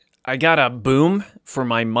I got a boom for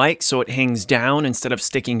my mic so it hangs down instead of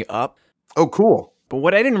sticking up. Oh, cool. But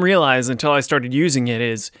what I didn't realize until I started using it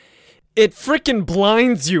is it freaking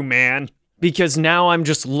blinds you, man. Because now I'm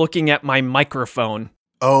just looking at my microphone.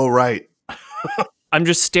 Oh, right. I'm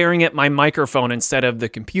just staring at my microphone instead of the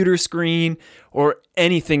computer screen or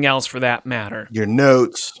anything else for that matter. Your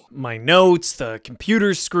notes. My notes, the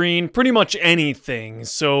computer screen, pretty much anything.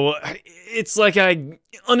 So it's like I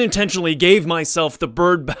unintentionally gave myself the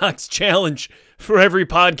Bird Box challenge for every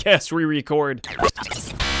podcast we record.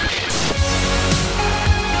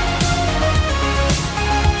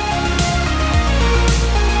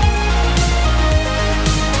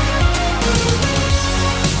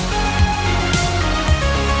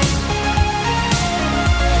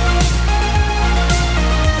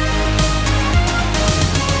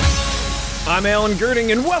 I'm Alan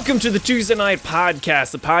Girding, and welcome to the Tuesday Night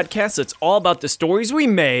Podcast, the podcast that's all about the stories we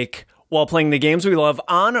make while playing the games we love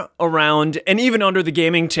on, around, and even under the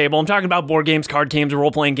gaming table. I'm talking about board games, card games,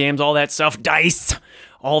 role-playing games, all that stuff, dice,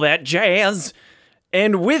 all that jazz.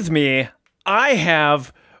 And with me, I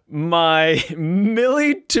have my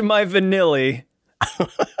Millie to my Vanilli,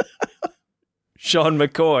 Sean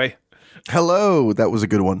McCoy. Hello. That was a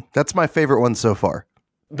good one. That's my favorite one so far.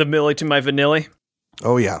 The Millie to my Vanilli.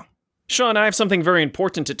 Oh, yeah. Sean, I have something very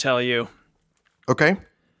important to tell you. Okay.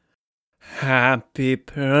 Happy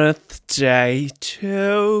birthday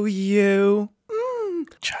to you.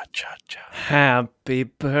 Cha-cha-cha. Happy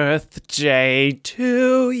birthday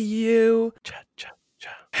to you. Cha-cha-cha.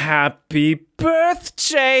 Happy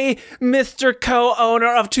birthday, Mr.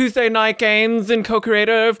 Co-owner of Tuesday Night Games and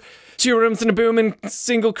co-creator of Two Rooms and a Boom and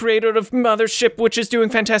single creator of Mothership, which is doing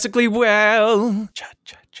fantastically well.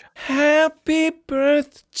 Cha-cha-cha. Happy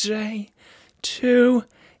birthday to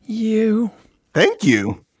you. Thank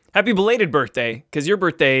you. Happy belated birthday, because your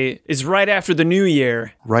birthday is right after the new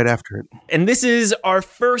year. Right after it. And this is our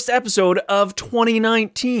first episode of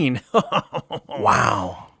 2019.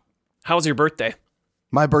 Wow. How was your birthday?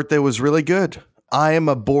 My birthday was really good. I am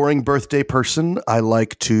a boring birthday person. I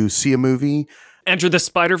like to see a movie. Enter the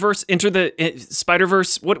Spider-Verse? Enter the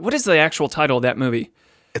Spider-Verse? What is the actual title of that movie?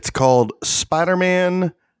 It's called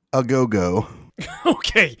Spider-Man A Go-Go.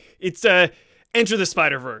 Okay, it's Enter the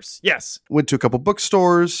Spider-Verse. Yes. Went to a couple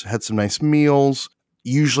bookstores, had some nice meals.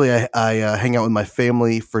 Usually I hang out with my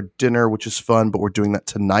family for dinner, which is fun, but we're doing that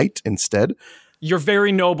tonight instead. You're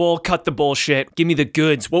very noble. Cut the bullshit. Give me the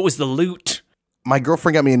goods. What was the loot? My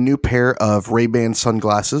girlfriend got me a new pair of Ray-Ban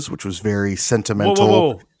sunglasses, which was very sentimental.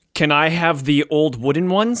 Whoa. Can I have the old wooden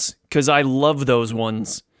ones? Because I love those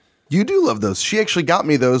ones. You do love those. She actually got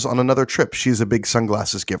me those on another trip. She's a big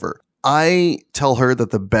sunglasses giver. I tell her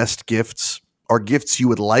that the best gifts are gifts you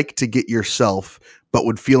would like to get yourself, but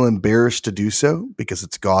would feel embarrassed to do so because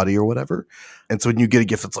it's gaudy or whatever. And so when you get a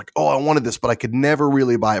gift that's like, oh, I wanted this, but I could never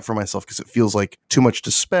really buy it for myself because it feels like too much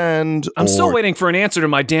to spend. I'm still waiting for an answer to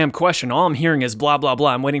my damn question. All I'm hearing is blah, blah,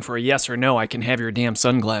 blah. I'm waiting for a yes or no. I can have your damn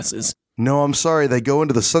sunglasses. No, I'm sorry. They go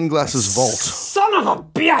into the sunglasses vault. Son of a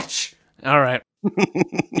bitch! All right.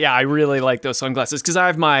 Yeah, I really like those sunglasses because I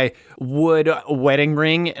have my wood wedding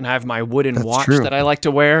ring and I have my wooden watch that I like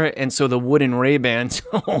to wear. And so the wooden Ray-Bans,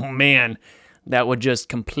 oh man, that would just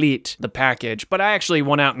complete the package. But I actually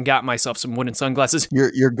went out and got myself some wooden sunglasses.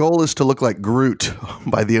 Your goal is to look like Groot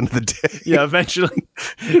by the end of the day. Yeah, eventually.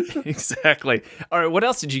 Exactly. All right, what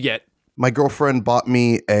else did you get? My girlfriend bought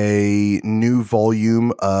me a new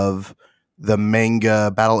volume of the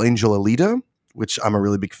manga Battle Angel Alita, which I'm a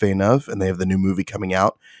really big fan of, and they have the new movie coming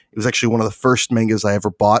out. It was actually one of the first mangas I ever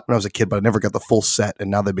bought when I was a kid, but I never got the full set, and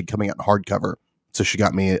now they've been coming out in hardcover. So she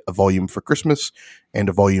got me a volume for Christmas and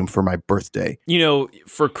a volume for my birthday. You know,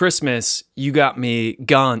 for Christmas, you got me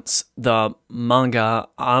Gantz, the manga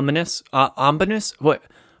Omnibus? What?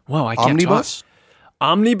 Whoa, I can't Omnibus? talk.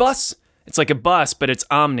 Omnibus? It's like a bus, but it's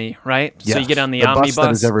Omni, right? Yes, So you get on the bus Omnibus.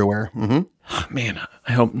 that is everywhere. Mm-hmm. Man,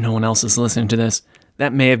 I hope no one else is listening to this.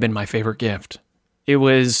 That may have been my favorite gift. It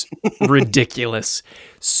was ridiculous.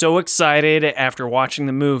 So excited after watching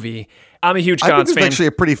the movie. I'm a huge I think Gantz it's fan. actually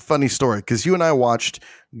a pretty funny story because you and I watched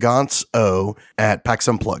Gantz O at PAX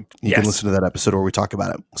Unplugged. You can listen to that episode where we talk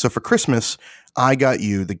about it. So for Christmas, I got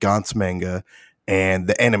you the Gantz manga and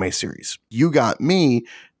the anime series. You got me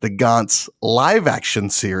the Gantz live action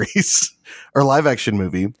series or live action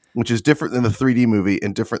movie, which is different than the 3D movie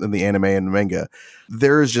and different than the anime and manga.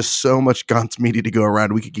 There is just so much Gantz media to go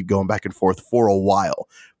around. We could keep going back and forth for a while.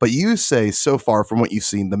 But you say so far from what you've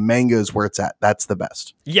seen, the manga is where it's at. That's the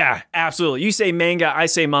best. Yeah, absolutely. You say manga, I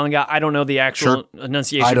say manga. I don't know the actual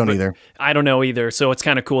enunciation. I don't either. I don't know either. So it's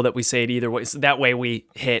kind of cool that we say it either way. So that way we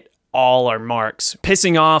hit all our marks,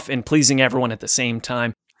 pissing off and pleasing everyone at the same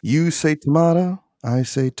time. You say tomato, I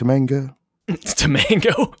say tomango.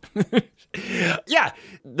 Tomango. Yeah,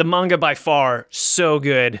 the manga by far, so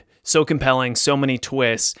good, so compelling, so many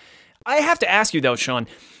twists. I have to ask you though, Sean,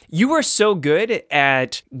 you are so good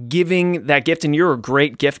at giving that gift and you're a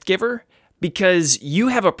great gift giver because you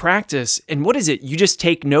have a practice. And what is it? You just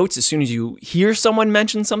take notes as soon as you hear someone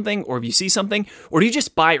mention something or if you see something, or do you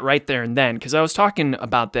just buy it right there and then? Because I was talking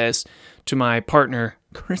about this to my partner,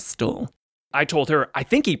 Crystal. I told her, I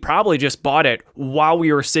think he probably just bought it while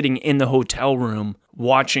we were sitting in the hotel room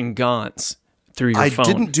watching Gantz through your phone.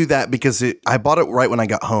 I didn't do that because I bought it right when I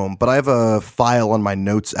got home, but I have a file on my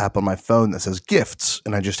notes app on my phone that says gifts,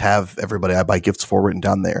 and I just have everybody I buy gifts for written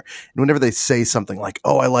down there. And whenever they say something like,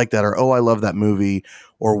 oh, I like that, or oh, I love that movie,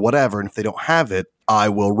 or whatever, and if they don't have it, I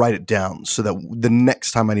will write it down so that the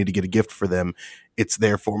next time I need to get a gift for them, it's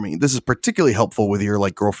there for me. This is particularly helpful with your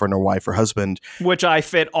like girlfriend or wife or husband. Which I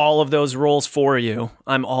fit all of those roles for you.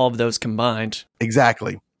 I'm all of those combined.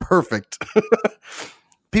 Exactly. Perfect.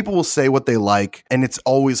 People will say what they like, and it's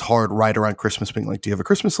always hard right around Christmas being like, do you have a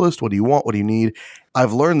Christmas list? What do you want? What do you need?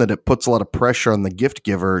 I've learned that it puts a lot of pressure on the gift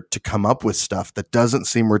giver to come up with stuff that doesn't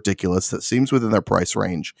seem ridiculous, that seems within their price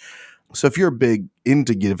range. So if you're big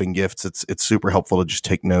into giving gifts, it's super helpful to just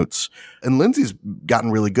take notes. And Lindsay's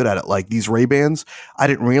gotten really good at it. Like these Ray-Bans, I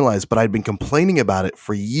didn't realize, but I'd been complaining about it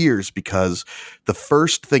for years because the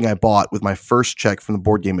first thing I bought with my first check from the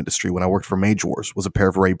board game industry when I worked for Mage Wars was a pair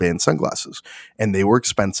of Ray-Ban sunglasses. And they were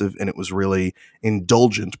expensive and it was really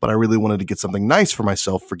indulgent, but I really wanted to get something nice for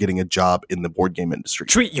myself for getting a job in the board game industry.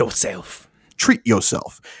 Treat yourself. Treat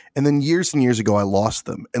yourself. And then years and years ago, I lost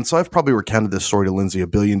them. And so I've probably recounted this story to Lindsay a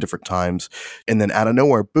billion different times. And then out of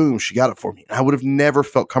nowhere, boom, she got it for me. And I would have never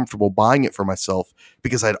felt comfortable buying it for myself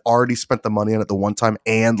because I'd already spent the money on it the one time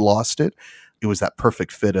and lost it. It was that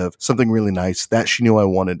perfect fit of something really nice that she knew I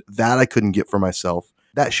wanted, that I couldn't get for myself,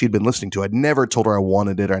 that she'd been listening to. I'd never told her I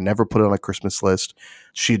wanted it. I never put it on a Christmas list.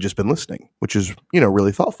 She had just been listening, which is,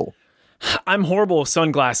 really thoughtful. I'm horrible with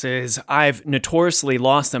sunglasses. I've notoriously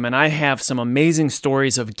lost them, and I have some amazing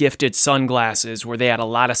stories of gifted sunglasses where they had a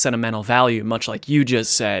lot of sentimental value, much like you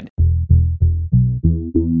just said.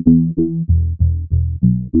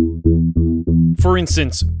 For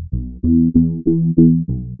instance,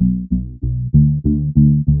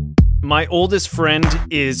 my oldest friend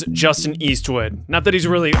is Justin Eastwood. Not that he's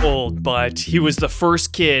really old, but he was the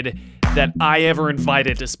first kid that I ever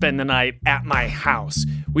invited to spend the night at my house.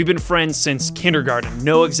 We've been friends since kindergarten,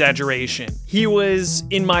 no exaggeration. He was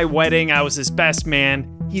in my wedding, I was his best man.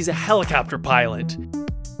 He's a helicopter pilot.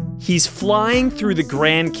 He's flying through the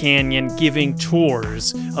Grand Canyon giving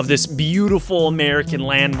tours of this beautiful American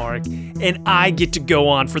landmark, and I get to go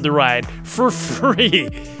on for the ride for free.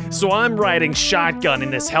 So I'm riding shotgun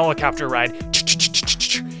in this helicopter ride,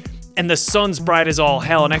 and the sun's bright as all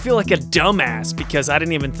hell, and I feel like a dumbass because I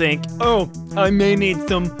didn't even think, oh, I may need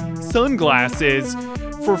some sunglasses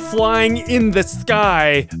for flying in the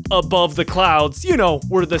sky above the clouds,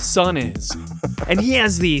 where the sun is. And he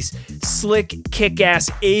has these slick, kick-ass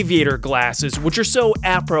aviator glasses, which are so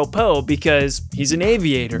apropos because he's an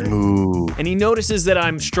aviator. Ooh. And he notices that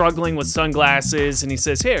I'm struggling with sunglasses, and he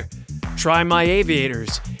says, here, try my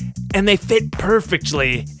aviators. And they fit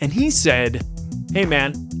perfectly. And he said, hey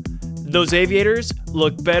man, those aviators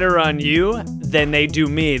look better on you than they do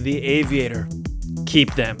me, the aviator.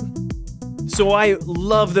 Keep them. So I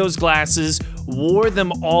love those glasses, wore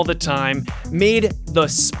them all the time, made the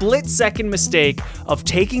split-second mistake of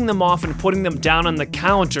taking them off and putting them down on the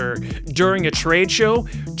counter during a trade show,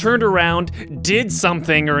 turned around, did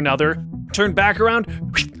something or another, turned back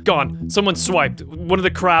around, gone. Someone swiped. One of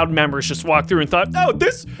the crowd members just walked through and thought, oh,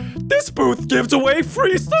 this booth gives away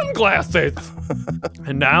free sunglasses.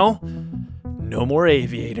 And now, no more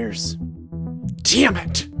aviators. Damn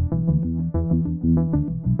it.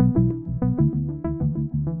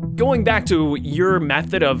 Going back to your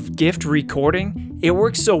method of gift recording, it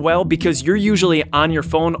works so well because you're usually on your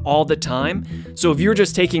phone all the time. So if you're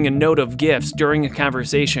just taking a note of gifts during a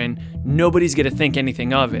conversation, nobody's going to think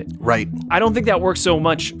anything of it. Right. I don't think that works so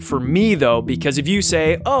much for me, though, because if you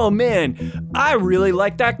say, oh, man, I really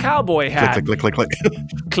like that cowboy hat. Click, click, click, click.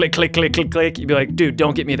 Click, click, click, click, click. You'd be like, dude,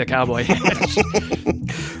 don't get me the cowboy hat.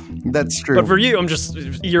 That's true. But for you,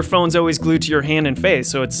 your phone's always glued to your hand and face,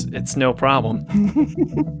 so it's no problem.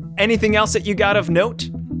 Anything else that you got of note?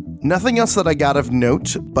 Nothing else that I got of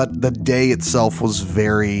note, but the day itself was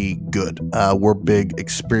very good. We're big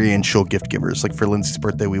experiential gift givers. Like for Lindsay's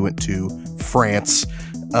birthday, we went to France.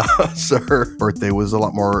 So her birthday was a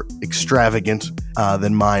lot more extravagant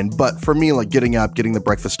than mine. But for me, like getting up, getting the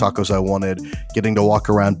breakfast tacos I wanted, getting to walk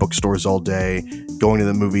around bookstores all day, going to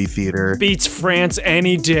the movie theater. Beats France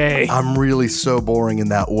any day. I'm really so boring in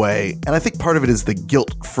that way. And I think part of it is the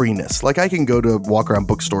guilt-freeness. Like I can go to walk around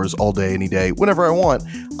bookstores all day, any day, whenever I want.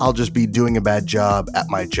 I'll just be doing a bad job at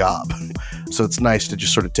my job. So it's nice to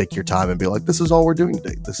just sort of take your time and be like, this is all we're doing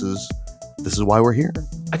today. This is why we're here.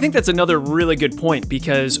 I think that's another really good point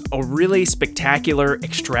because a really spectacular,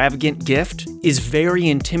 extravagant gift is very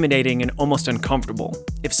intimidating and almost uncomfortable.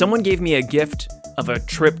 If someone gave me a gift of a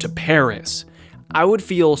trip to Paris, I would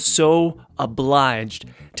feel so obliged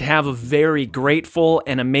to have a very grateful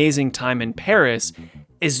and amazing time in Paris.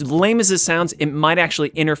 As lame as this sounds, it might actually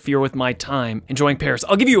interfere with my time enjoying Paris.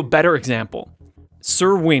 I'll give you a better example. Sir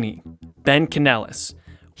Weenie, Ben Canellis,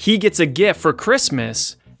 he gets a gift for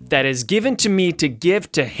Christmas that is given to me to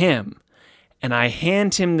give to him, and I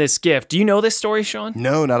hand him this gift. Do you know this story, Sean?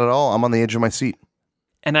 No, not at all. I'm on the edge of my seat.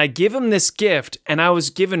 And I give him this gift, and I was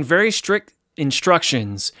given very strict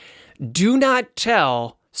instructions. Do not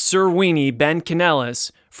tell Sir Weenie, Ben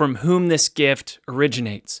Canellis, from whom this gift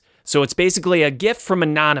originates. So it's basically a gift from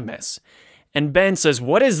Anonymous. And Ben says,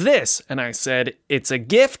 "What is this?" And I said, "It's a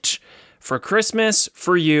gift for Christmas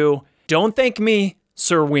for you. Don't thank me,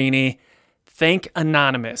 Sir Weenie. Thank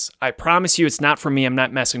Anonymous. I promise you it's not for me. I'm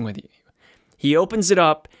not messing with you." He opens it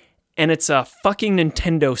up, and it's a fucking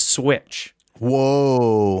Nintendo Switch.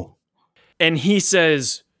 Whoa. And he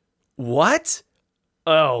says, "What?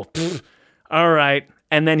 Oh, all right."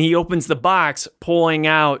 And then he opens the box, pulling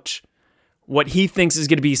out what he thinks is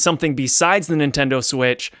going to be something besides the Nintendo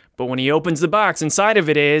Switch. But when he opens the box, inside of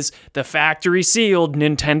it is the factory sealed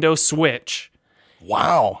Nintendo Switch.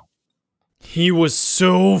 Wow. He was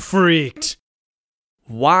so freaked.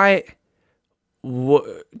 Why?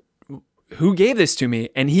 Who gave this to me?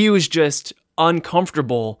 And he was just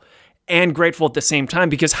uncomfortable and grateful at the same time,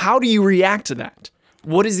 because how do you react to that?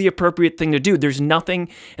 What is the appropriate thing to do? There's nothing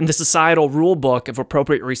in the societal rule book of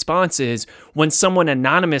appropriate responses when someone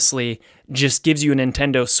anonymously just gives you a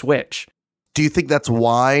Nintendo Switch. Do you think that's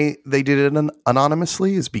why they did it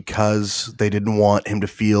anonymously? Is because they didn't want him to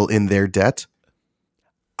feel in their debt?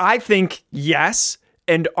 I think yes.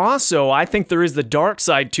 And also, I think there is the dark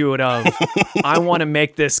side to it of, I want to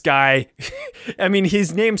make this guy, I mean,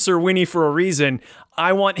 he's named Sir Weenie for a reason.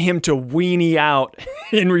 I want him to weenie out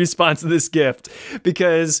in response to this gift.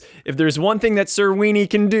 Because if there's one thing that Sir Weenie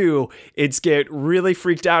can do, it's get really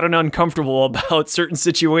freaked out and uncomfortable about certain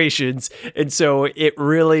situations. And so it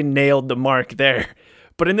really nailed the mark there.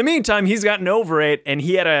 But in the meantime, he's gotten over it, and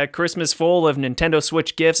he had a Christmas full of Nintendo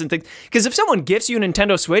Switch gifts and things. Because if someone gifts you a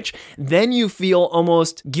Nintendo Switch, then you feel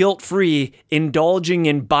almost guilt-free indulging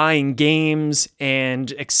in buying games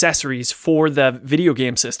and accessories for the video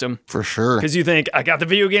game system. For sure. Because you think, I got the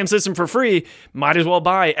video game system for free, might as well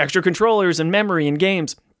buy extra controllers and memory and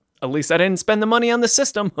games. At least I didn't spend the money on the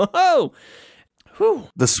system. Ho-ho! Whew.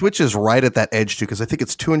 The Switch is right at that edge too, because I think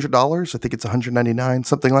it's $200. I think it's $199,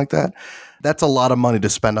 something like that. That's a lot of money to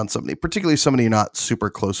spend on somebody, particularly somebody you're not super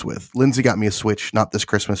close with. Lindsay got me a Switch, not this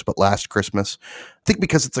Christmas, but last Christmas. I think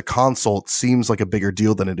because it's a console, it seems like a bigger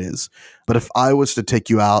deal than it is. But if I was to take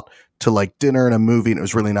you out to like dinner and a movie and it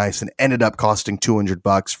was really nice and ended up costing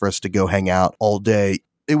 $200 for us to go hang out all day,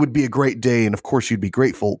 it would be a great day. And of course you'd be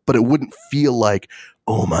grateful, but it wouldn't feel like,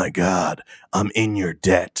 oh my God, I'm in your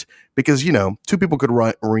debt. Because, you know, two people could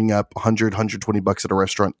ring up $100, $120 at a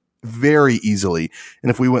restaurant very easily. And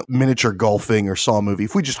if we went miniature golfing or saw a movie,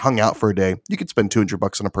 if we just hung out for a day, you could spend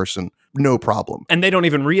 $200 on a person, no problem. And they don't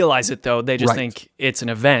even realize it, though. They just think it's an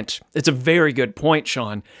event. It's a very good point,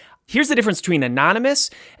 Sean. Here's the difference between anonymous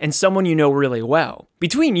and someone you know really well.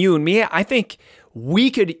 Between you and me, I think we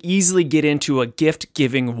could easily get into a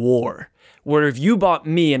gift-giving war. Where if you bought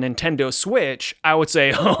me a Nintendo Switch, I would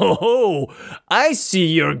say, "Oh, I see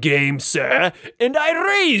your game, sir, and I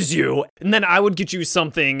raise you." And then I would get you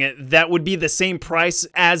something that would be the same price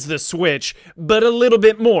as the Switch, but a little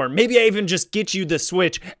bit more. Maybe I even just get you the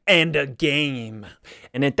Switch and a game.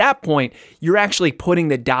 And at that point, you're actually putting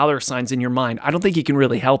the dollar signs in your mind. I don't think you can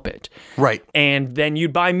really help it. Right. And then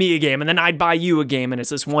you'd buy me a game, and then I'd buy you a game, and it's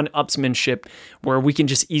this one-upsmanship where we can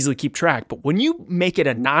just easily keep track. But when you make it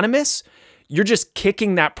anonymous, you're just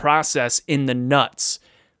kicking that process in the nuts.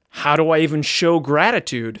 How do I even show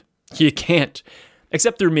gratitude? You can't.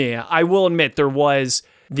 Except through me. I will admit there was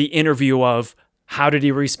the interview of how did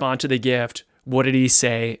he respond to the gift? What did he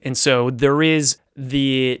say? And so there is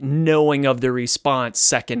the knowing of the response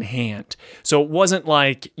secondhand. So it wasn't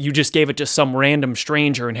like you just gave it to some random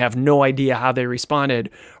stranger and have no idea how they responded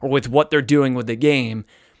or with what they're doing with the game.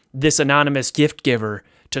 This anonymous gift giver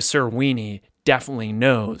to Sir Weenie definitely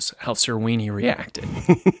knows how Sir Weenie reacted.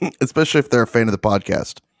 Especially if they're a fan of the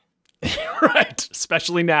podcast. Right,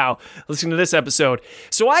 especially now, listening to this episode.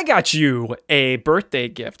 So I got you a birthday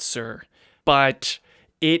gift, sir, but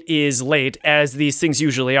it is late, as these things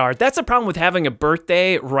usually are. That's the problem with having a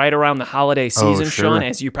birthday right around the holiday season, Sean,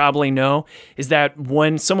 as you probably know, is that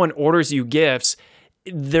when someone orders you gifts,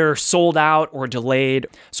 they're sold out or delayed.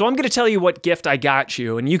 So I'm going to tell you what gift I got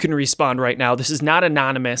you, and you can respond right now. This is not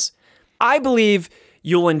anonymous. I believe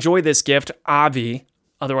you'll enjoy this gift, Avi.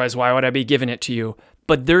 Otherwise, why would I be giving it to you?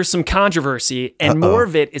 But there's some controversy, and more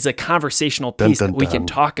of it is a conversational piece that we can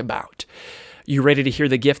talk about. You ready to hear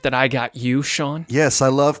the gift that I got you, Sean? Yes, I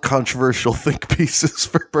love controversial think pieces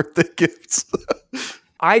for birthday gifts.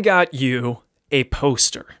 I got you a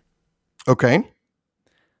poster. Okay.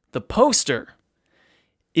 The poster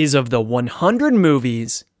is of the 100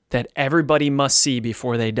 movies that everybody must see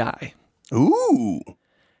before they die. Ooh.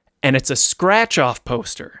 And it's a scratch-off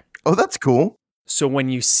poster. Oh, that's cool. So when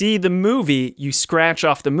you see the movie, you scratch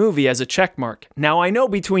off the movie as a check mark. Now, I know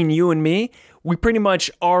between you and me, we pretty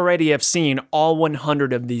much already have seen all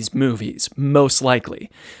 100 of these movies, most likely.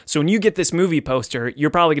 So when you get this movie poster, you're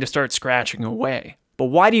probably going to start scratching away. But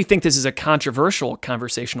why do you think this is a controversial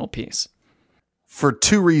conversational piece? For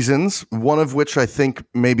two reasons, one of which I think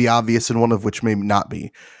may be obvious and one of which may not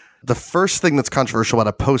be. The first thing that's controversial about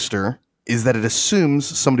a poster is that it assumes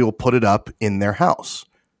somebody will put it up in their house,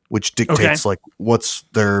 which dictates like what's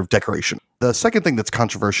their decoration. The second thing that's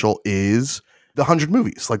controversial is the 100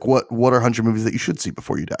 movies. Like what are 100 movies that you should see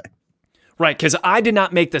before you die? Right, because I did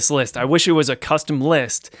not make this list. I wish it was a custom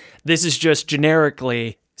list. This is just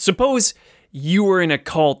generically. Suppose you were in a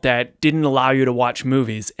cult that didn't allow you to watch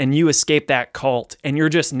movies and you escaped that cult and you're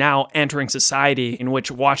just now entering society in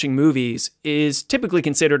which watching movies is typically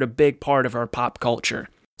considered a big part of our pop culture.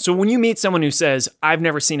 So when you meet someone who says, I've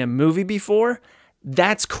never seen a movie before,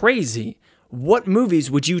 that's crazy. What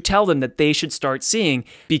movies would you tell them that they should start seeing?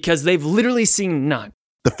 Because they've literally seen none.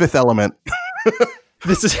 The Fifth Element.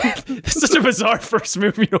 This is such a bizarre first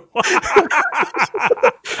movie to watch.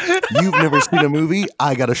 You've never seen a movie?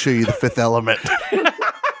 I got to show you The Fifth Element.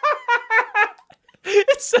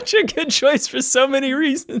 It's such a good choice for so many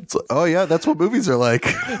reasons. Oh, yeah, that's what movies are like.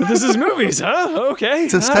 This is movies, huh? Okay.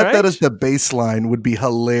 To set that as the baseline would be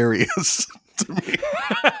hilarious to me.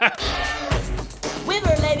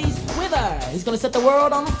 Wither, ladies, wither. He's gonna set the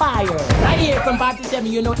world on fire. Right here from 5 to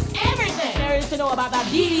 7, you know everything there is to know about that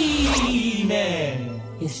demon.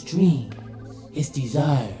 His dreams, his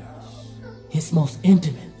desires, his most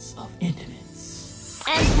intimates of intimates.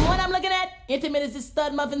 And what I'm looking at, intimate is this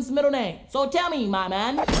stud muffin's middle name. So tell me, my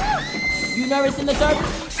man, you nervous in the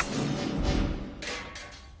service?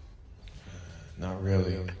 Not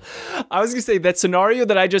really. I was gonna say that scenario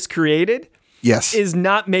that I just created is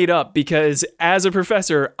not made up, because as a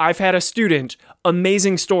professor, I've had a student,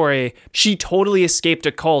 amazing story. She totally escaped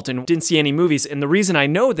a cult and didn't see any movies. And the reason I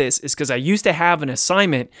know this is because I used to have an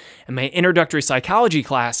assignment in my introductory psychology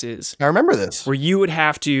classes. I remember this. Where you would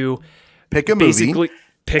have to pick a movie.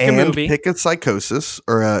 Pick a movie. Pick a psychosis,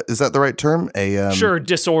 or is that the right term? Sure,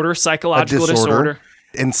 disorder, psychological disorder.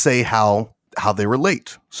 And say how they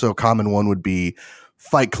relate. So a common one would be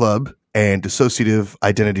Fight Club and dissociative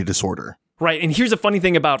identity disorder. Right, and here's a funny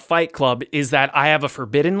thing about Fight Club is that I have a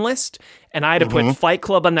forbidden list, and I had to put Fight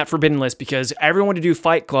Club on that forbidden list because everyone would do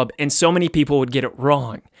Fight Club, and so many people would get it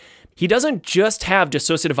wrong. He doesn't just have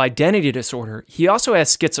dissociative identity disorder, he also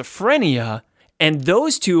has schizophrenia, and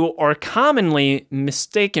those two are commonly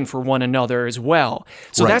mistaken for one another as well.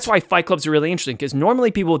 So that's why Fight Clubs are really interesting, because normally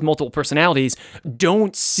people with multiple personalities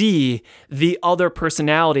don't see the other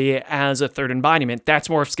personality as a third embodiment. That's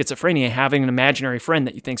more of schizophrenia, having an imaginary friend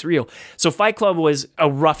that you think's real. So Fight Club was a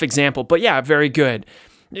rough example, but yeah, very good.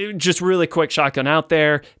 Just really quick shotgun out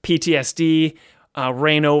there. PTSD,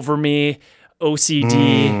 Reign Over Me,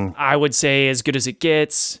 OCD, I would say as good as it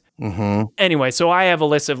gets. Anyway, so I have a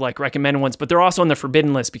list of like recommended ones, but they're also on the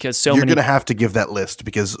forbidden list because you're going to have to give that list,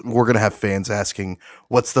 because we're going to have fans asking,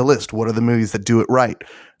 what's the list? What are the movies that do it right?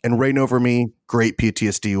 And Reign Over Me, great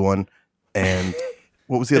PTSD one. And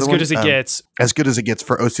what was the other one? As Good as It Gets. As Good as It Gets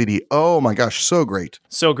for OCD. Oh my gosh, so great.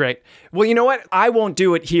 So great. Well, you know what? I won't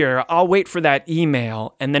do it here. I'll wait for that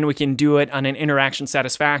email, and then we can do it on an interaction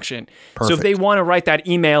satisfaction. Perfect. So if they want to write that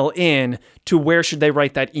email in, to where should they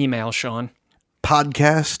write that email, Sean?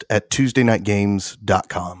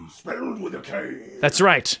 podcast@tuesdaynightgames.com. Spelled with a K. That's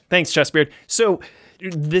right. Thanks, Chessbeard. So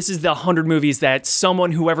this is the 100 movies that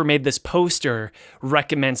someone, whoever made this poster,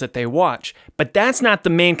 recommends that they watch. But that's not the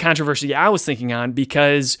main controversy I was thinking on,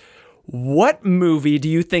 because what movie do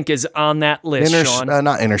you think is on that list, Sean?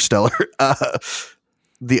 Not Interstellar.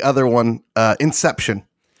 The other one, Inception.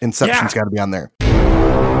 Inception's got to be on there.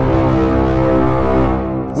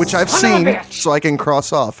 Which I've seen, so I can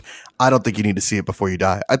cross off. I don't think you need to see it before you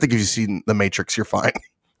die. I think if you've seen The Matrix, you're fine.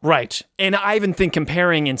 Right. And I even think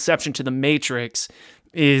comparing Inception to The Matrix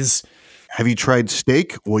is... Have you tried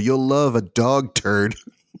steak? Well, you'll love a dog turd.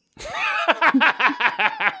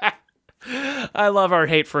 I love our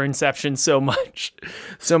hate for Inception so much.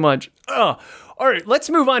 So much. Oh, all right, let's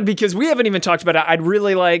move on because we haven't even talked about it. I'd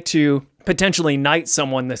really like to potentially knight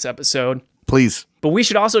someone this episode. Please. But we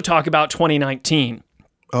should also talk about 2019.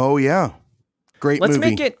 Oh, yeah. Great Let's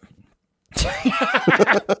movie. make it...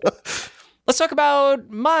 Let's talk about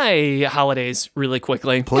my holidays really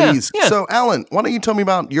quickly. Please. Yeah. So, Alan, why don't you tell me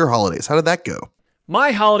about your holidays? How did that go?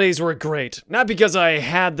 My holidays were great. Not because I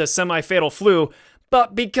had the semi-fatal flu,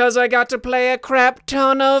 but because I got to play a crap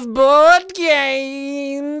ton of board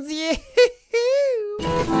games.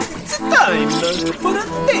 It's time for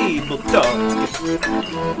the table talk.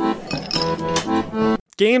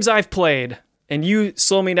 Games I've played, and you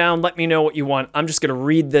slow me down, let me know what you want. I'm just going to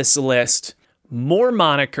read this list. More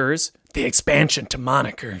monikers, the expansion to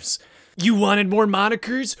monikers. You wanted more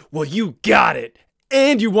monikers? Well, you got it.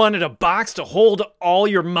 And you wanted a box to hold all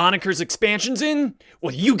your monikers expansions in?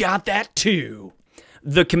 Well, you got that too.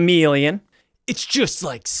 The Chameleon. It's just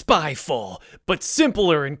like Spyfall, but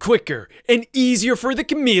simpler and quicker and easier for the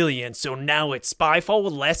Chameleon, so now it's Spyfall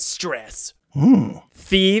with less stress.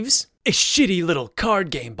 Thieves. A shitty little card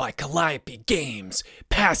game by Calliope Games.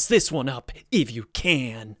 Pass this one up if you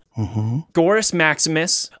can. Gorus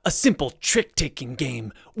Maximus. A simple trick-taking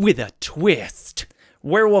game with a twist.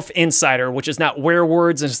 Werewolf Insider, which is not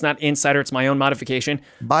werewords and it's not Insider, it's my own modification.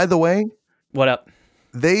 By the way, What up?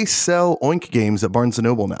 they sell Oink games at Barnes &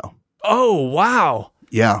 Noble now. Oh, wow.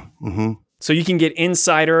 Yeah. So you can get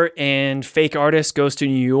Insider and Fake Artist Goes to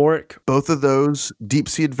New York. Both of those, Deep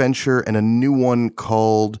Sea Adventure, and a new one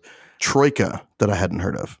called Troika that I hadn't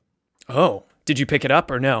heard of. Oh, did you pick it up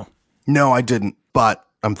or no? No, I didn't, but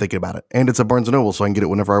I'm thinking about it. And it's at Barnes & Noble, so I can get it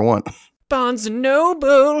whenever I want. Barnes &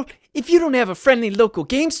 Noble. If you don't have a friendly local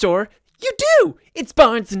game store, you do. It's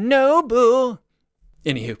Barnes & Noble.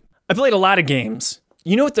 Anywho, I played a lot of games.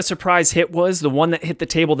 You know what the surprise hit was? The one that hit the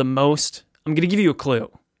table the most? I'm going to give you a clue.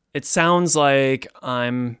 It sounds like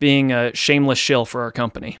I'm being a shameless shill for our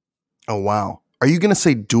company. Oh, wow. Are you going to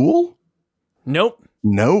say Duel? Nope.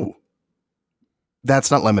 No. That's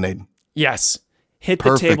not Lemonade. Yes. Hit the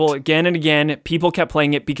Perfect. table again and again. People kept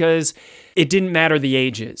playing it because it didn't matter the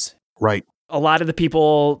ages. Right. A lot of the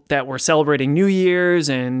people that were celebrating New Year's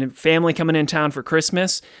and family coming in town for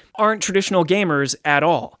Christmas aren't traditional gamers at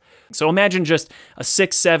all. So imagine just a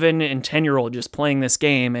 6, 7, and 10-year-old just playing this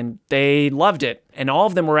game, and they loved it. And all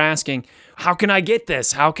of them were asking, how can I get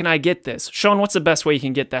this? How can I get this? Sean, what's the best way you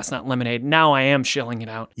can get That's Not Lemonade? Now I am shilling it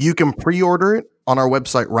out. You can pre-order it on our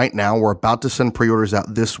website right now. We're about to send pre-orders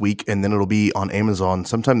out this week, and then it'll be on Amazon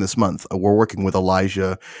sometime this month. We're working with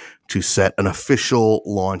Elijah to set an official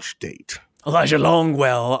launch date. Elijah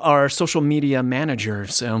Longwell, our social media manager.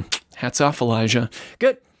 So hats off, Elijah.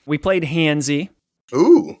 Good. We played Handsy.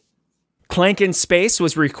 Ooh. Clank in Space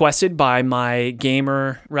was requested by my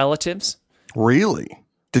gamer relatives. Really?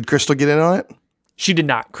 Did Crystal get in on it? She did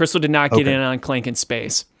not. Crystal did not get Okay. in on Clank in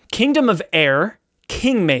Space. Kingdom of Air,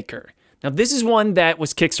 Kingmaker. Now, this is one that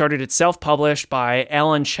was kickstarted. It's self-published by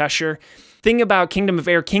Alan Cheshire. Thing about Kingdom of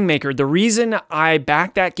Air, Kingmaker, the reason I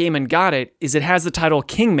backed that game and got it is it has the title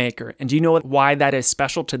Kingmaker. And do you know why that is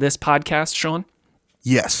special to this podcast, Sean?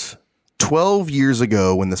 Yes. 12 years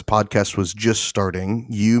ago, when this podcast was just starting,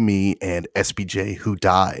 you, me, and SBJ, who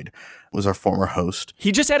died, was our former host.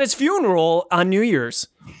 He just had his funeral on New Year's.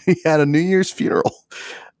 He had a New Year's funeral.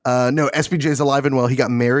 No, SBJ's alive and well. He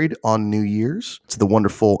got married on New Year's to the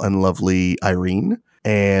wonderful and lovely Irene,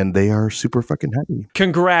 and they are super fucking happy.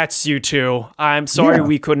 Congrats, you two. I'm sorry Yeah.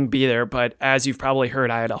 we couldn't be there, but as you've probably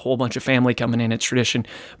heard, I had a whole bunch of family coming in. It's tradition.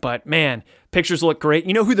 But man, pictures look great.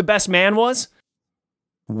 You know who the best man was?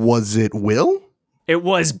 Was it Will? It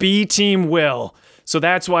was B Team Will. So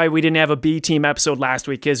that's why we didn't have a B Team episode last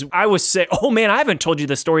week, because I was sick. Oh man, I haven't told you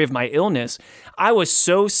the story of my illness. I was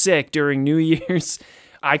so sick during New Year's,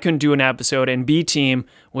 I couldn't do an episode, and B Team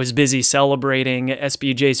was busy celebrating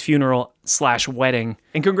SBJ's funeral/wedding.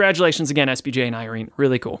 And congratulations again, SBJ and Irene.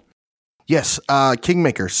 Really cool. Yes,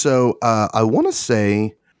 Kingmaker. So I want to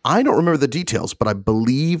say, I don't remember the details, but I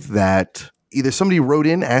believe that either somebody wrote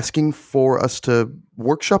in asking for us to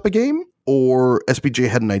workshop a game, or SBJ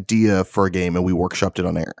had an idea for a game and we workshopped it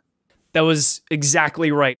on air. That was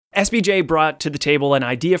exactly right. SBJ brought to the table an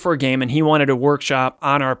idea for a game, and he wanted a workshop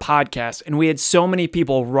on our podcast. And we had so many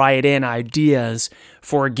people write in ideas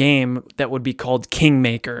for a game that would be called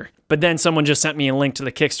Kingmaker. But then someone just sent me a link to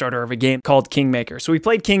the Kickstarter of a game called Kingmaker. So we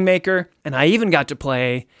played Kingmaker, and I even got to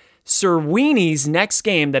play Sir Weenie's next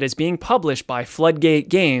game that is being published by Floodgate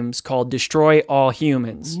Games called Destroy All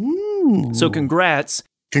Humans. Ooh. So congrats.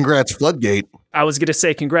 Congrats, Floodgate. I was going to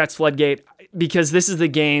say congrats, Floodgate, because this is the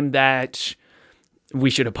game that we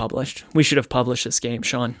should have published. We should have published this game,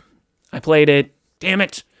 Sean. I played it. Damn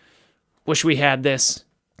it. Wish we had this.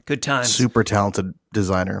 Good times. Super talented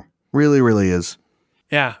designer. Really, really is.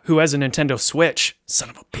 Yeah, who has a Nintendo Switch? Son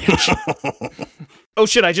of a bitch. Oh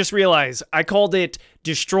shit, I just realized. I called it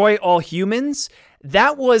Destroy All Humans.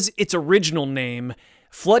 That was its original name.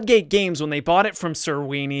 Floodgate Games, when they bought it from Sir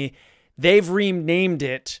Weenie, they've renamed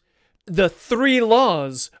it The 3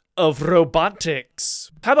 Laws of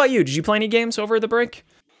Robotics. How about you? Did you play any games over the break?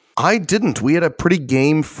 I didn't. We had a pretty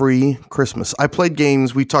game-free Christmas. I played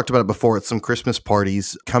games. We talked about it before at some Christmas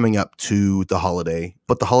parties coming up to the holiday.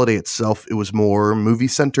 But the holiday itself, it was more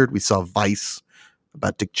movie-centered. We saw Vice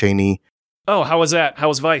about Dick Cheney. Oh, how was that? How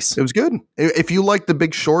was Vice? It was good. If you like The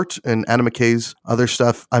Big Short and Adam McKay's other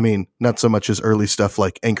stuff, I mean, not so much his early stuff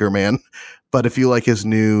like Anchorman, but if you like his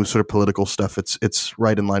new sort of political stuff, it's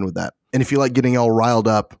right in line with that. And if you like getting all riled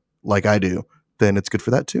up like I do, then it's good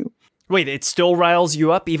for that too. Wait, it still riles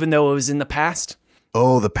you up even though it was in the past?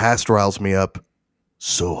 Oh, the past riles me up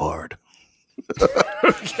so hard.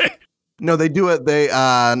 Okay. No, they do it.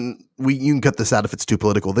 You can cut this out if it's too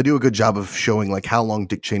political. They do a good job of showing like how long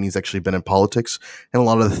Dick Cheney's actually been in politics and a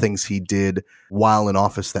lot of the things he did while in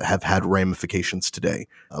office that have had ramifications today,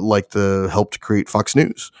 like the help to create Fox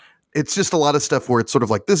News. It's just a lot of stuff where it's sort of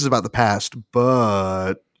like, this is about the past,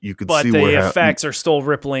 but you could see where the effects are still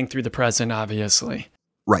rippling through the present, obviously.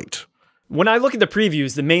 Right. When I look at the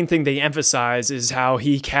previews, the main thing they emphasize is how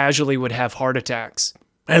he casually would have heart attacks.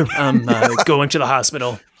 I'm going to the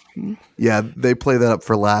hospital. Yeah, they play that up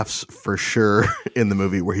for laughs for sure in the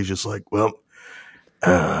movie where he's just like, well,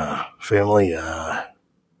 family, I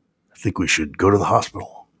think we should go to the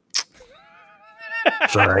hospital.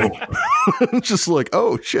 Sorry. Just like,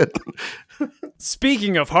 oh, shit.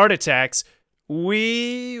 Speaking of heart attacks,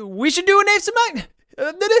 we should do a name tonight.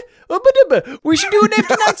 We should do a name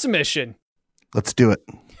tonight submission. Let's do it.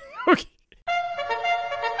 Okay.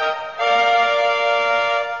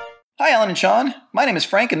 Hi, Alan and Sean. My name is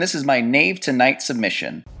Frank, and this is my Knave Tonight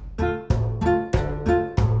submission.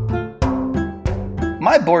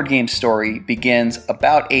 My board game story begins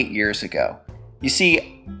about 8 years ago. You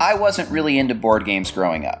see, I wasn't really into board games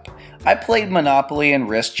growing up. I played Monopoly and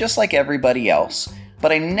Risk just like everybody else,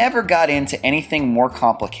 but I never got into anything more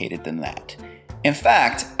complicated than that. In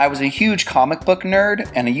fact, I was a huge comic book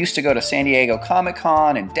nerd, and I used to go to San Diego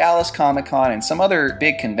Comic-Con and Dallas Comic-Con and some other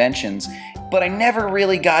big conventions, but I never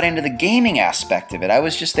really got into the gaming aspect of it. I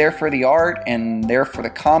was just there for the art and there for the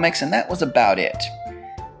comics, and that was about it.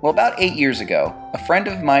 Well, about 8 years ago, a friend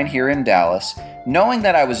of mine here in Dallas, knowing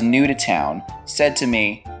that I was new to town, said to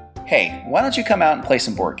me, "Hey, why don't you come out and play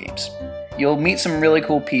some board games? You'll meet some really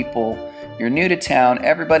cool people, you're new to town,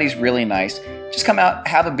 everybody's really nice, just come out,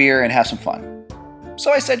 have a beer, and have some fun."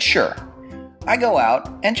 So I said, sure. I go out,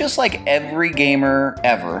 and just like every gamer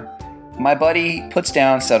ever, my buddy puts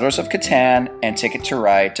down Settlers of Catan and Ticket to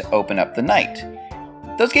Ride to open up the night.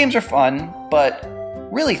 Those games are fun, but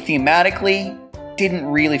really thematically, didn't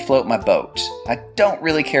really float my boat. I don't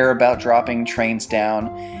really care about dropping trains down,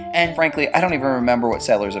 and frankly, I don't even remember what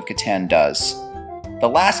Settlers of Catan does. The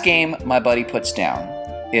last game my buddy puts down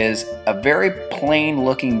is a very plain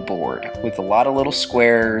looking board with a lot of little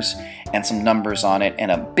squares and some numbers on it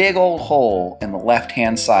and a big old hole in the left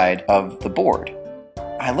hand side of the board.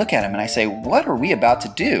 I look at him and I say, "What are we about to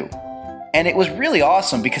do?" And it was really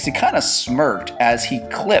awesome because he kind of smirked as he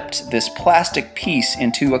clipped this plastic piece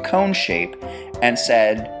into a cone shape and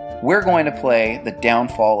said, "We're going to play the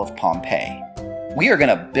Downfall of Pompeii. We are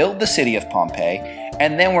going to build the city of Pompeii,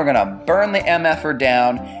 and then we're going to burn the MFer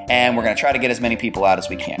down, and we're going to try to get as many people out as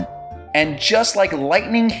we can." And just like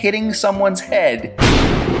lightning hitting someone's head,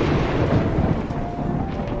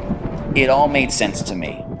 it all made sense to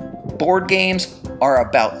me. Board games are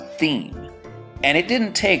about theme. And it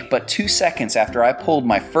didn't take but 2 seconds after I pulled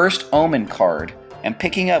my first Omen card and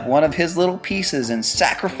picking up one of his little pieces and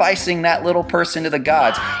sacrificing that little person to the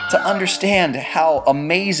gods to understand how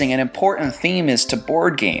amazing and important theme is to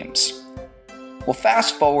board games. Well,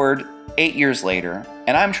 fast forward 8 years later,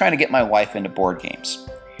 and I'm trying to get my wife into board games.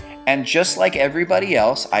 And just like everybody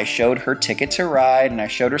else, I showed her Ticket to Ride and I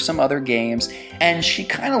showed her some other games, and she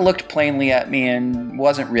kind of looked plainly at me and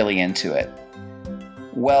wasn't really into it.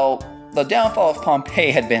 Well, The Downfall of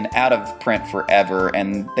Pompeii had been out of print forever,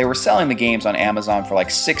 and they were selling the games on Amazon for like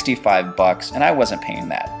 $65, and I wasn't paying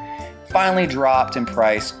that. Finally dropped in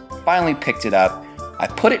price, finally picked it up. I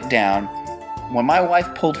put it down. When my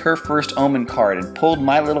wife pulled her first Omen card and pulled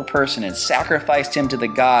my little person and sacrificed him to the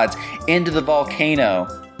gods into the volcano,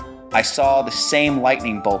 I saw the same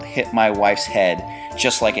lightning bolt hit my wife's head,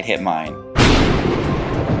 just like it hit mine.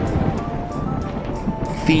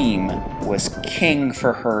 Theme was king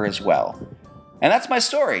for her as well. And that's my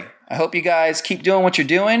story. I hope you guys keep doing what you're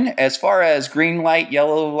doing. As far as green light,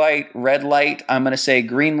 yellow light, red light, I'm going to say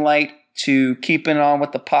green light to keeping on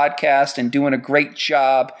with the podcast and doing a great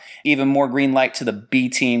job. Even more green light to the B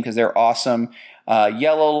team because they're awesome.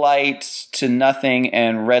 Yellow light to nothing,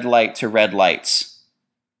 and red light to red lights.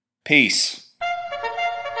 Peace.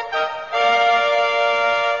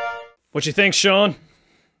 What you think, Sean?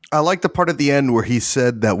 I like the part at the end where he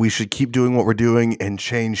said that we should keep doing what we're doing and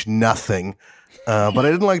change nothing. But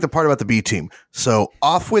I didn't like the part about the B team. So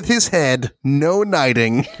off with his head, no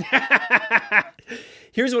knighting.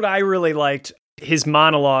 Here's what I really liked. His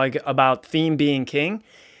monologue about Theme being king.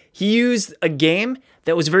 He used a game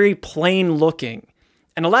that was very plain looking.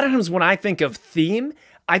 And a lot of times when I think of Theme,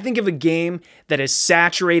 I think of a game that is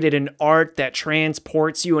saturated in art that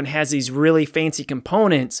transports you and has these really fancy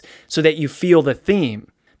components so that you feel the theme.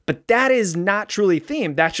 But that is not truly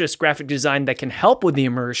Theme. That's just graphic design that can help with the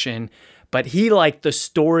immersion. But he liked the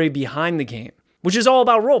story behind the game, which is all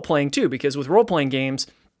about role-playing too, because with role-playing games,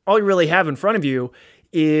 all you really have in front of you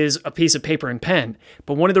is a piece of paper and pen.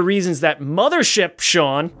 But one of the reasons that Mothership,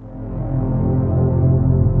 Sean,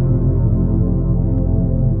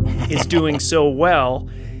 is doing so well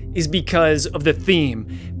is because of the theme.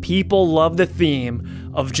 People love the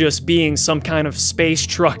theme of just being some kind of space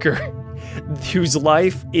trucker whose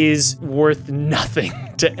life is worth nothing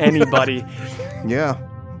to anybody. Yeah,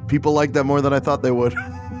 people like that more than I thought they would.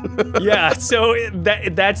 Yeah, so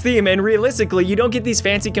that's Theme, and realistically, you don't get these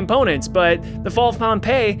fancy components, but The Fall of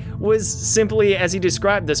Pompeii was simply, as he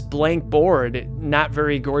described, this blank board, not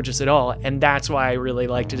very gorgeous at all, and that's why I really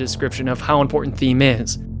liked a description of how important Theme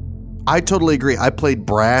is. I totally agree. I played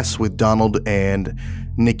Brass with Donald and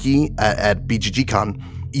Nikki at BGGCon.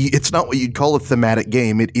 It's not what you'd call a thematic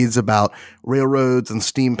game. It is about railroads and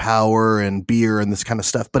steam power and beer and this kind of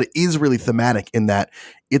stuff, but it is really thematic in that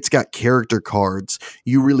it's got character cards.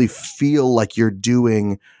 You really feel like you're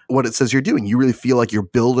doing what it says you're doing. You really feel like you're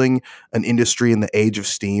building an industry in the age of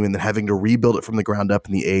steam and then having to rebuild it from the ground up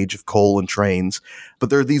in the age of coal and trains. But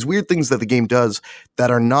there are these weird things that the game does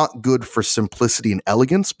that are not good for simplicity and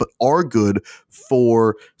elegance, but are good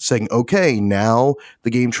for saying, okay, now the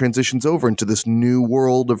game transitions over into this new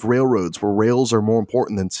world of railroads where rails are more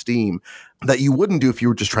important than steam, that you wouldn't do if you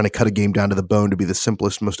were just trying to cut a game down to the bone to be the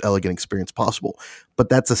simplest, most elegant experience possible. But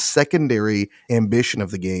that's a secondary ambition of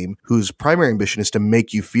the game, whose primary ambition is to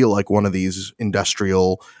make you feel like one of these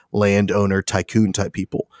industrial landowner tycoon type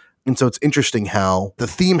people. And so it's interesting how the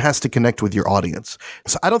theme has to connect with your audience.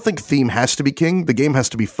 So I don't think Theme has to be king. The game has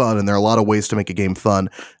to be fun, and there are a lot of ways to make a game fun.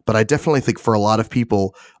 But I definitely think for a lot of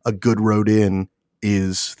people, a good road in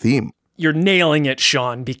is Theme. You're nailing it,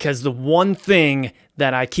 Sean, because the one thing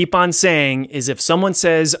that I keep on saying is if someone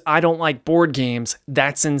says, I don't like board games,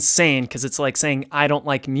 that's insane, because it's like saying, I don't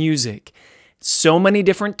like music. So many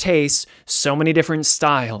different tastes, so many different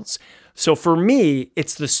styles. So for me,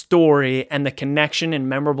 it's the story and the connection and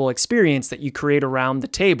memorable experience that you create around the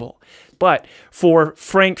table. But for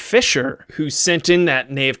Frank Fisher, who sent in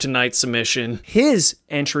that Knave Tonight submission, his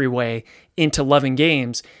entryway into loving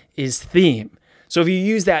games is Theme. So if you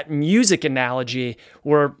use that music analogy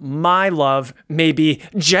where my love may be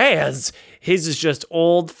jazz, his is just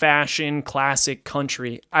old-fashioned classic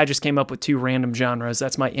country. I just came up with two random genres.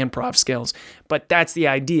 That's my improv skills. But that's the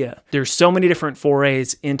idea. There's so many different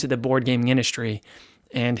forays into the board gaming industry,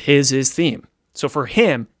 and his is Theme. So for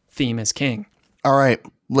him, Theme is king. All right,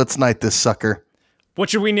 let's knight this sucker. What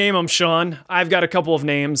should we name him, Sean? I've got a couple of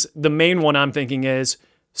names. The main one I'm thinking is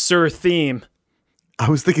Sir Theme. I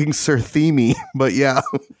was thinking Sir Themey, but yeah.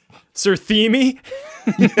 Sir Themey?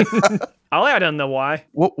 I'll add in the Y.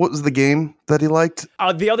 What was the game that he liked?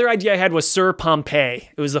 The other idea I had was Sir Pompeii.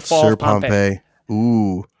 It was the Fall of Pompeii.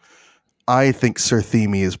 Ooh. I think Sir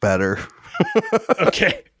Themey is better.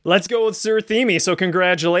 Okay, let's go with Sir Themey. So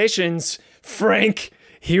congratulations, Frank.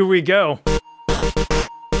 Here we go.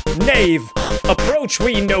 Knave, approach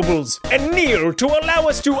we nobles, and kneel to allow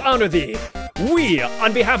us to honor thee. We,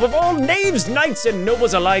 on behalf of all knaves, knights, and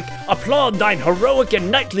nobles alike, applaud thine heroic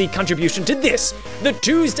and knightly contribution to this, the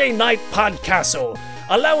Tuesday Night Podcastle.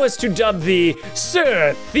 Allow us to dub thee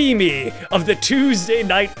Sir Themey of the Tuesday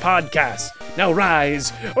Night Podcast. Now rise,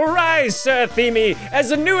 Sir Themey, as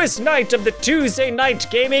the newest knight of the Tuesday Night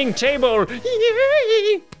Gaming Table.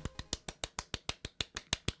 Yay!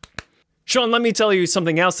 Sean, let me tell you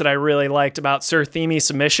something else that I really liked about Sir Themey's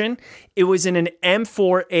submission. It was in an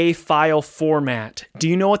M4A file format. Do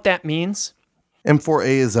you know what that means? M4A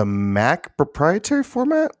is a Mac proprietary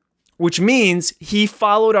format? Which means he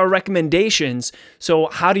followed our recommendations. So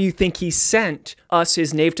how do you think he sent us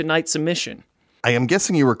his Knave to Knight submission? I am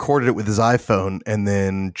guessing he recorded it with his iPhone and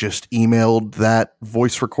then just emailed that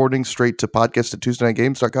voice recording straight to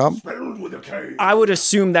podcast@tuesdaynightgames.com. Spelled with a K. I would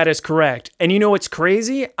assume that is correct. And you know what's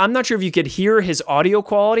crazy? I'm not sure if you could hear his audio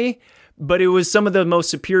quality, but it was some of the most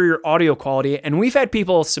superior audio quality. And we've had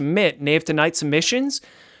people submit Knave to Knight submissions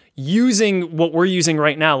using what we're using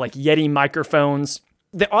right now, like Yeti microphones.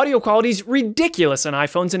 The audio quality is ridiculous on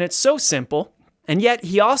iPhones, and it's so simple. And yet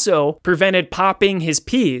he also prevented popping his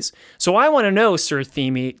P's. So I want to know, Sir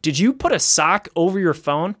Themey, did you put a sock over your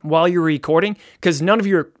phone while you were recording? Because none of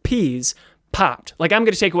your P's popped. Like, I'm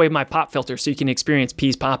going to take away my pop filter so you can experience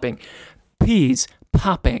P's popping. P's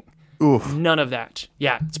popping. Oof. None of that.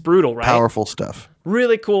 Yeah, it's brutal, right? Powerful stuff.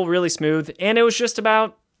 Really cool, really smooth. And it was just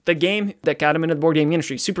about the game that got him into the board game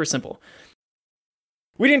industry. Super simple.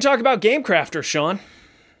 We didn't talk about Game Crafter, Sean.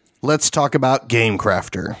 Let's talk about Game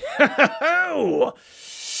Crafter. Oh!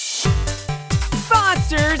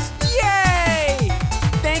 Sponsors, yay!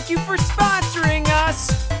 Thank you for sponsoring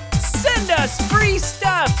us. Send us free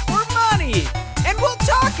stuff or money, and we'll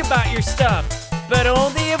talk about your stuff, but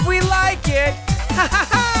only if we like it.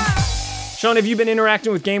 Sean, have you been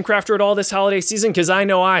interacting with Game Crafter at all this holiday season? Because I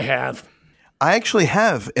know I have. I actually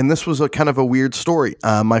have, and this was a kind of a weird story.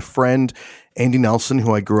 My friend Andy Nelson,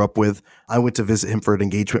 who I grew up with, I went to visit him for an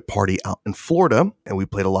engagement party out in Florida, and we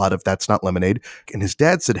played a lot of That's Not Lemonade. And his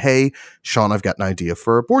dad said, "Hey, Sean, I've got an idea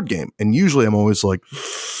for a board game." And usually I'm always like,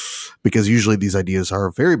 because usually these ideas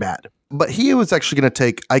are very bad. But he was actually going to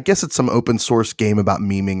take, I guess it's some open source game about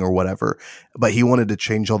memeing or whatever, but he wanted to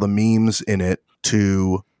change all the memes in it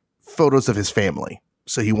to photos of his family.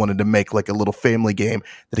 So he wanted to make like a little family game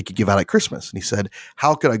that he could give out at Christmas. And he said,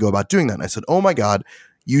 "How could I go about doing that?" And I said, "Oh my God,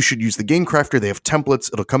 you should use the Game Crafter. They have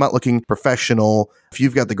templates. It'll come out looking professional. If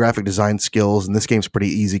you've got the graphic design skills, and this game's pretty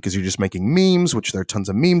easy because you're just making memes, which there are tons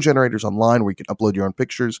of meme generators online where you can upload your own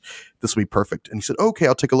pictures. This will be perfect." And he said, "Okay,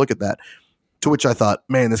 I'll take a look at that." To which I thought,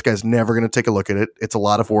 man, this guy's never going to take a look at it. It's a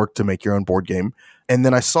lot of work to make your own board game. And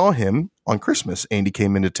then I saw him on Christmas. Andy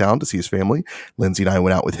came into town to see his family. Lindsay and I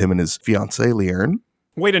went out with him and his fiance, Lierne.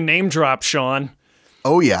 Way to name drop, Sean.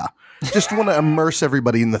 Oh, yeah. Just want to immerse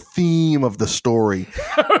everybody in the theme of the story.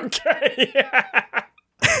 Okay.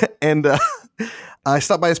 And I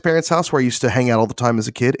stopped by his parents' house where I used to hang out all the time as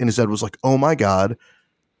a kid. And his dad was like, "Oh my God,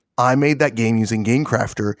 I made that game using Game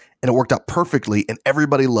Crafter and it worked out perfectly and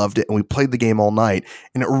everybody loved it. And we played the game all night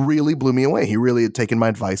and it really blew me away. He really had taken my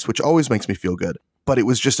advice, which always makes me feel good. But it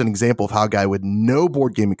was just an example of how a guy with no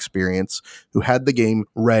board game experience who had the game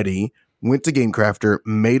ready went to Game Crafter,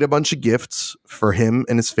 made a bunch of gifts for him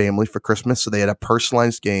and his family for Christmas. So they had a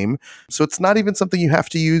personalized game. So it's not even something you have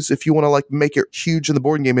to use if you want to like make it huge in the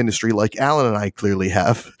board game industry like Alan and I clearly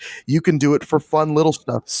have. You can do it for fun little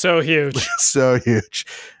stuff. So huge. So huge.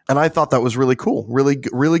 And I thought that was really cool. Really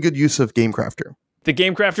good use of Game Crafter.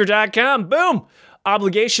 TheGameCrafter.com. Boom.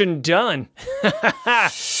 Obligation done.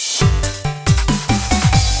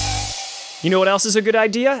 You know what else is a good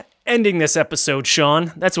idea? Ending this episode,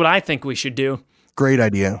 Sean. That's what I think we should do. Great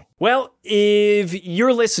idea. Well, if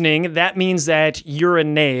you're listening, that means that you're a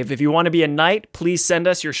knave. If you want to be a knight, please send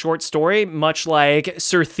us your short story, much like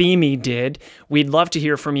Sir Themey did. We'd love to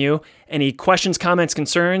hear from you. Any questions, comments,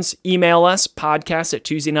 concerns, email us,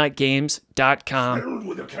 podcast@tuesdaynightgames.com. Spelled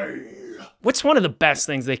with a K. What's one of the best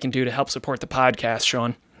things they can do to help support the podcast,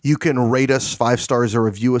 Sean? You can rate us 5 stars or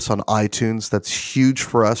review us on iTunes. That's huge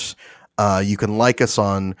for us. You can like us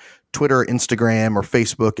on Twitter, Instagram, or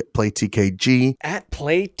Facebook at PlayTKG. At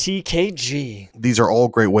PlayTKG. These are all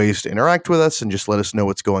great ways to interact with us and just let us know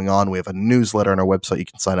what's going on. We have a newsletter on our website you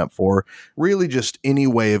can sign up for. Really just any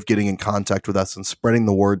way of getting in contact with us and spreading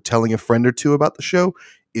the word, telling a friend or two about the show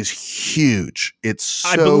is huge. It's so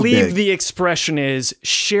I believe big. the expression is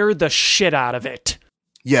share the shit out of it.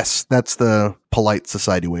 Yes, that's the polite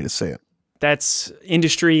society way to say it. That's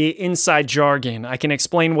industry inside jargon. I can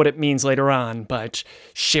explain what it means later on, but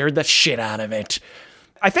share the shit out of it.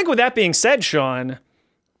 I think with that being said, Sean,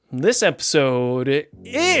 this episode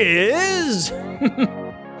is...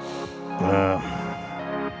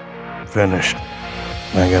 Finished.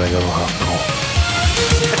 I gotta go to the hospital.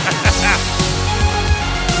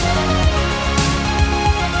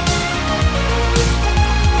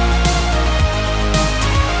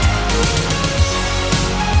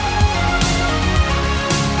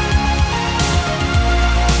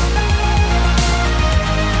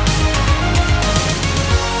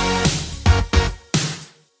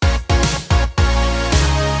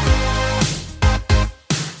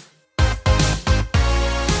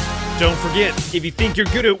 Don't forget, if you think you're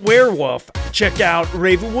good at werewolf, check out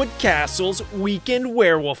Ravenwood Castle's Weekend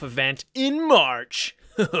Werewolf event in March.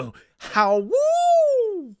 How woo!